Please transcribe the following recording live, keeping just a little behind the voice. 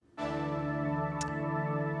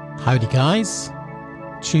Howdy guys,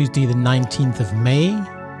 Tuesday the 19th of May,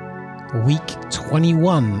 week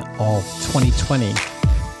 21 of 2020.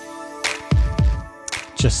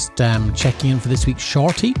 Just checking in for this week's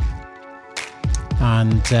shorty.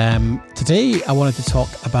 And today I wanted to talk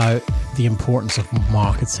about the importance of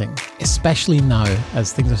marketing, especially now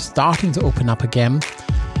as things are starting to open up again.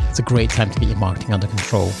 It's a great time to get your marketing under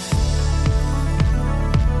control.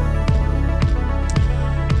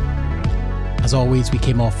 As always, we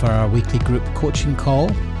came off our weekly group coaching call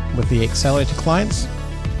with the Accelerator clients,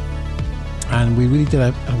 and we really did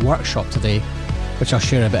a workshop today, which I'll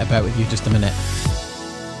share a bit about with you in just a minute.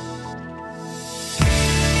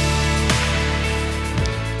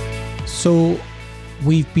 So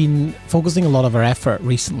we've been focusing a lot of our effort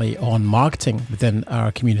recently on marketing within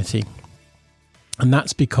our community, and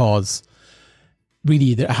that's because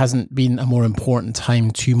really there hasn't been a more important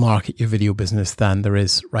time to market your video business than there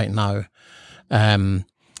is right now.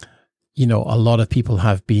 A lot of people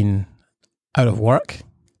have been out of work,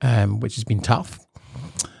 which has been tough,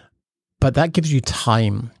 but that gives you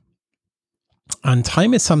time. And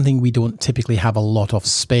time is something we don't typically have a lot of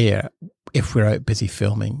spare if we're out busy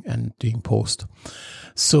filming and doing post.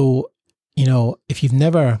 So, if you've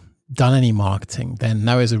never done any marketing, then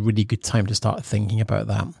now is a really good time to start thinking about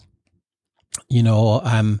that.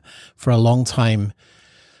 For a long time,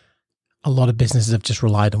 a lot of businesses have just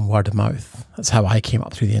relied on word of mouth. That's how I came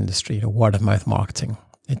up through the industry, word of mouth marketing.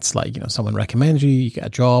 It's like, someone recommends you, you get a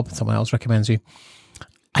job, someone else recommends you.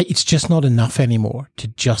 It's just not enough anymore to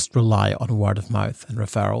just rely on word of mouth and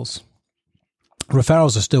referrals.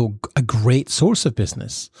 Referrals are still a great source of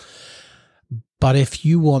business. But if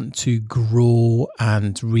you want to grow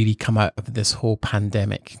and really come out of this whole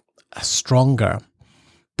pandemic stronger,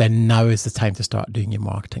 then now is the time to start doing your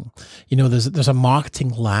marketing. There's a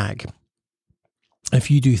marketing lag. If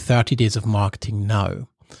you do 30 days of marketing now,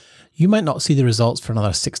 you might not see the results for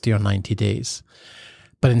another 60 or 90 days.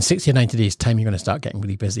 But in 60 or 90 days' time, you're going to start getting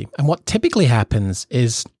really busy. And what typically happens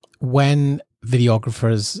is when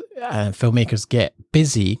videographers and filmmakers get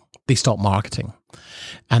busy, they stop marketing.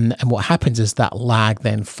 And what happens is that lag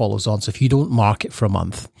then follows on. So if you don't market for a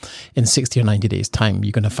month, in 60 or 90 days' time,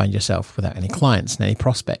 you're going to find yourself without any clients and any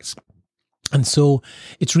prospects. And so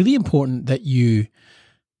it's really important that you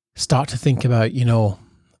start to think about,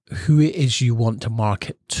 who it is you want to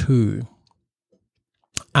market to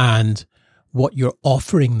and what you're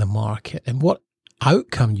offering the market and what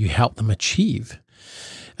outcome you help them achieve.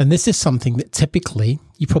 And this is something that typically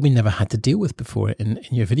you probably never had to deal with before in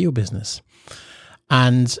your video business.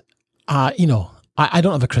 And, I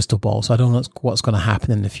don't have a crystal ball, so I don't know what's going to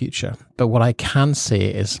happen in the future. But what I can say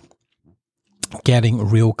is getting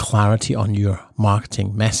real clarity on your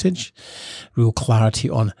marketing message, real clarity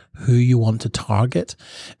on who you want to target,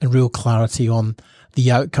 and real clarity on the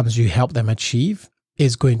outcomes you help them achieve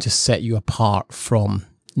is going to set you apart from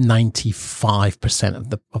 95%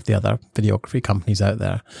 of the other videography companies out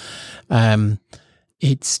there.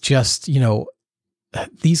 It's just,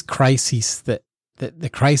 these crises the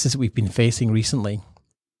crisis that we've been facing recently,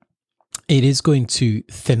 it is going to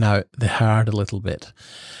thin out the herd a little bit.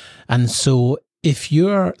 And so if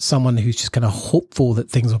you're someone who's just kind of hopeful that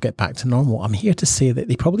things will get back to normal, I'm here to say that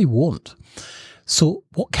they probably won't. So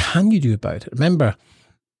what can you do about it? Remember,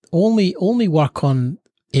 only work on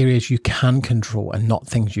areas you can control and not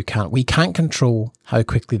things you can't. We can't control how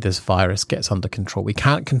quickly this virus gets under control. We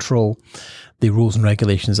can't control the rules and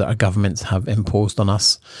regulations that our governments have imposed on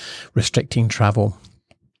us, restricting travel.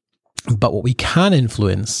 But what we can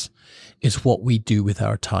influence is what we do with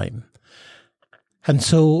our time. And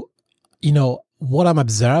so, what I'm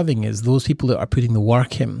observing is those people that are putting the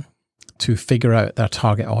work in to figure out their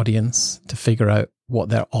target audience, to figure out what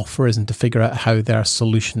their offer is, and to figure out how their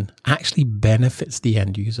solution actually benefits the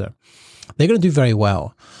end user, they're going to do very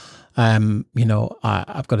well.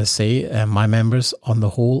 I've got to say, my members on the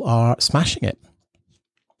whole are smashing it.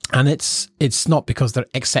 And it's not because they're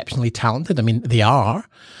exceptionally talented. I mean, they are,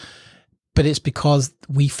 but it's because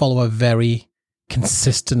we follow a very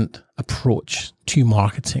consistent approach to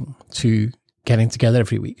marketing, to getting together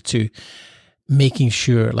every week, to making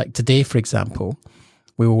sure, like today, for example,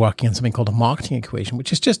 we were working on something called a marketing equation,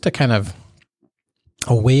 which is just a kind of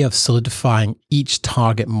a way of solidifying each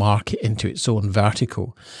target market into its own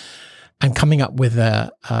vertical and coming up with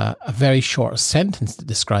a very short sentence that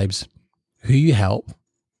describes who you help,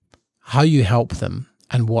 how you help them,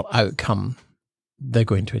 and what outcome they're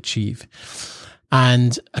going to achieve.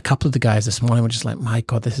 And a couple of the guys this morning were just like, my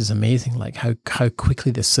God, this is amazing. Like how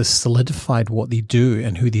quickly this has solidified what they do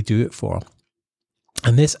and who they do it for.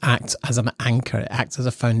 And this acts as an anchor, it acts as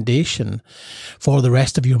a foundation for the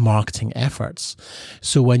rest of your marketing efforts.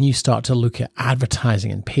 So when you start to look at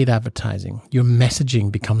advertising and paid advertising, your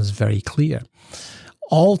messaging becomes very clear.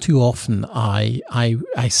 All too often, I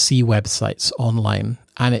see websites online,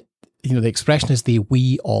 and the expression is they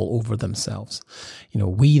we all over themselves.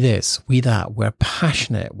 We this, we that, we're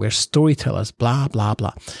passionate, we're storytellers, blah, blah,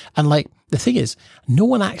 blah. And the thing is, no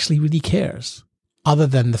one actually really cares other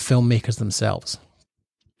than the filmmakers themselves.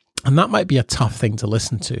 And that might be a tough thing to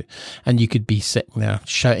listen to. And you could be sitting there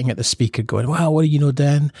shouting at the speaker going, "Well, what do you know,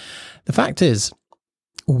 Dan?" The fact is,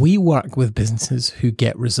 we work with businesses who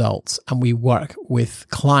get results, and we work with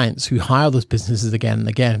clients who hire those businesses again and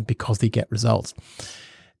again because they get results.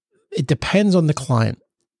 It depends on the client.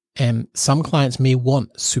 Some clients may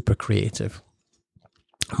want super creative.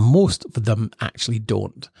 Most of them actually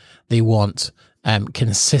don't. They want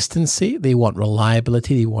consistency, they want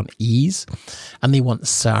reliability, they want ease, and they want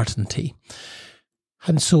certainty.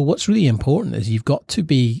 And so what's really important is you've got to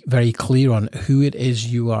be very clear on who it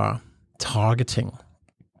is you are targeting.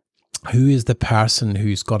 Who is the person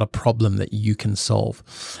who's got a problem that you can solve?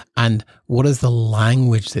 And what is the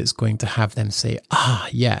language that's going to have them say,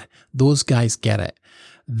 yeah, those guys get it.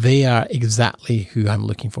 They are exactly who I'm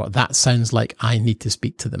looking for. That sounds like I need to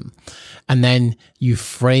speak to them. And then you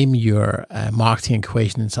frame your marketing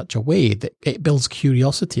equation in such a way that it builds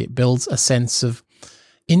curiosity. It builds a sense of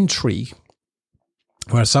intrigue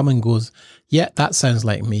where someone goes, yeah, that sounds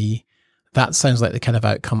like me. That sounds like the kind of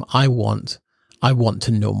outcome I want. I want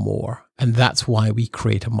to know more. And that's why we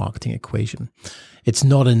create a marketing equation. It's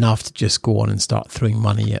not enough to just go on and start throwing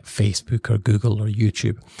money at Facebook or Google or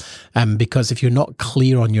YouTube. Because if you're not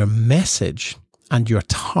clear on your message and your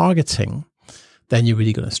targeting, then you're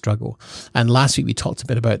really going to struggle. And last week we talked a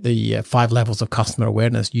bit about the 5 levels of customer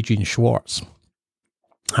awareness, Eugene Schwartz.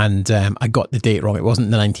 And I got the date wrong. It wasn't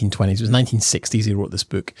the 1920s. It was 1960s. He wrote this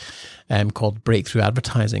book called Breakthrough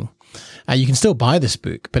Advertising. You can still buy this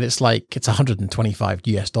book, but it's $125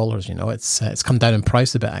 US. It's come down in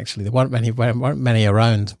price a bit, actually. There weren't many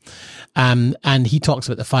around. And he talks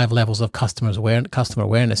about the 5 levels of customer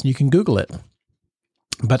awareness, and you can Google it.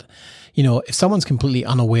 But, if someone's completely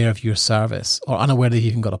unaware of your service or unaware they've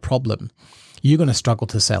even got a problem, you're going to struggle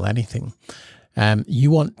to sell anything.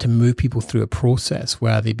 You want to move people through a process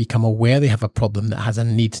where they become aware they have a problem that has a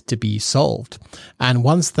need to be solved. And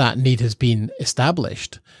once that need has been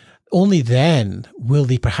established, only then will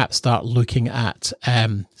they perhaps start looking at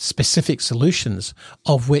specific solutions,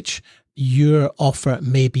 of which your offer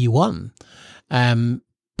may be one.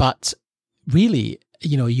 But really,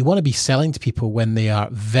 you want to be selling to people when they are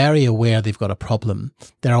very aware they've got a problem.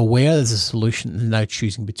 They're aware there's a solution and now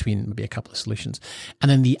choosing between maybe a couple of solutions. And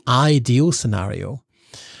in the ideal scenario,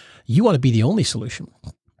 you want to be the only solution.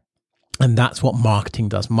 And that's what marketing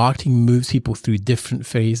does. Marketing moves people through different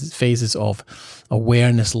phases of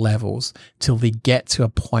awareness levels till they get to a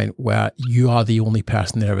point where you are the only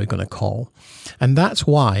person they're ever going to call. And that's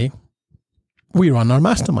why we run our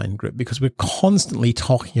mastermind group, because we're constantly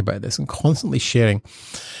talking about this and constantly sharing.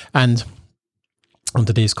 And on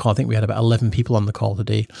today's call, I think we had about 11 people on the call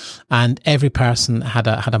today, and every person had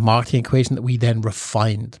a marketing equation that we then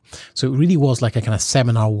refined. So it really was like a kind of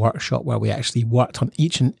seminar workshop where we actually worked on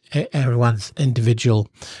each and everyone's individual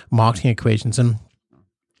marketing equations, and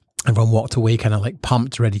everyone walked away kind of like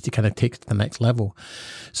pumped, ready to kind of take it to the next level.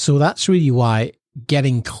 So that's really why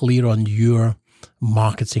getting clear on your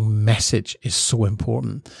marketing message is so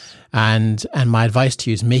important. And my advice to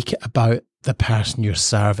you is make it about the person you're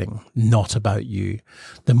serving, not about you.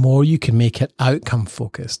 The more you can make it outcome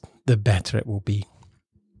focused, the better it will be.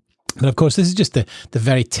 But of course, this is just the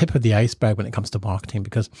very tip of the iceberg when it comes to marketing,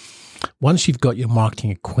 because once you've got your marketing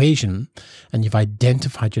equation and you've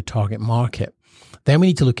identified your target market, then we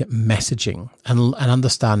need to look at messaging and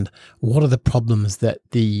understand what are the problems that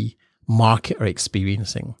the market are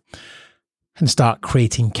experiencing, and start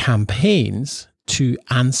creating campaigns to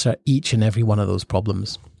answer each and every one of those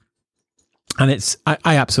problems. And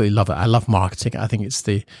I absolutely love it. I love marketing. I think it's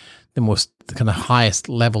the kind of highest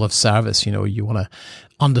level of service. You want to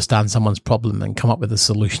understand someone's problem and come up with a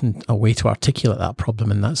solution, a way to articulate that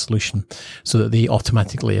problem and that solution so that they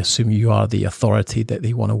automatically assume you are the authority that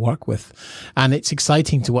they want to work with. And it's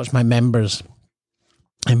exciting to watch my members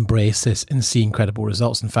embrace this and see incredible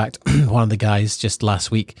results. In fact, one of the guys just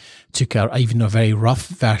last week took even a very rough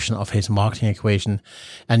version of his marketing equation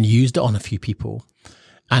and used it on a few people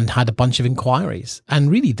and had a bunch of inquiries.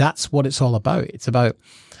 And really, that's what it's all about. It's about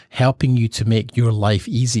helping you to make your life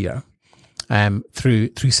easier through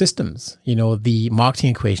systems. The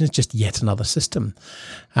marketing equation is just yet another system.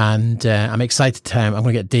 And I'm excited. I'm going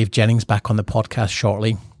to get Dave Jennings back on the podcast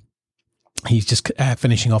shortly. He's just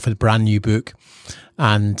finishing off a brand new book.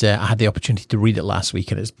 And I had the opportunity to read it last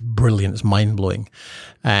week, and it's brilliant. It's mind-blowing.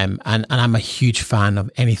 And I'm a huge fan of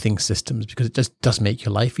anything systems, because it just does make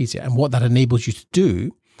your life easier. And what that enables you to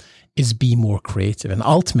do is be more creative. And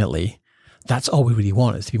ultimately, that's all we really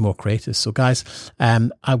want, is to be more creative. So guys,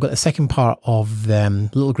 I've got the second part of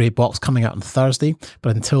Little Grey Box coming out on Thursday.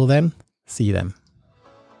 But until then, see you then.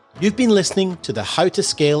 You've been listening to the How to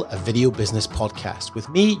Scale a Video Business podcast with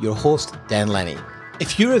me, your host, Dan Lenny.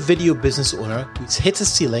 If you're a video business owner who's hit a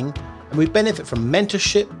ceiling and would benefit from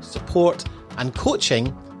mentorship, support, and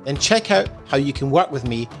coaching, then check out how you can work with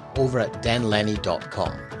me over at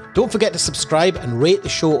danlenny.com. Don't forget to subscribe and rate the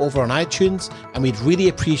show over on iTunes, and we'd really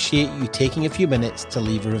appreciate you taking a few minutes to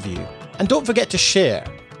leave a review. And don't forget to share.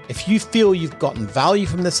 If you feel you've gotten value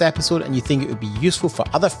from this episode and you think it would be useful for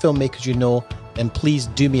other filmmakers you know, then please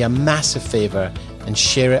do me a massive favor and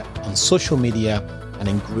share it on social media and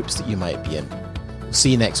in groups that you might be in.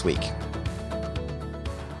 See you next week.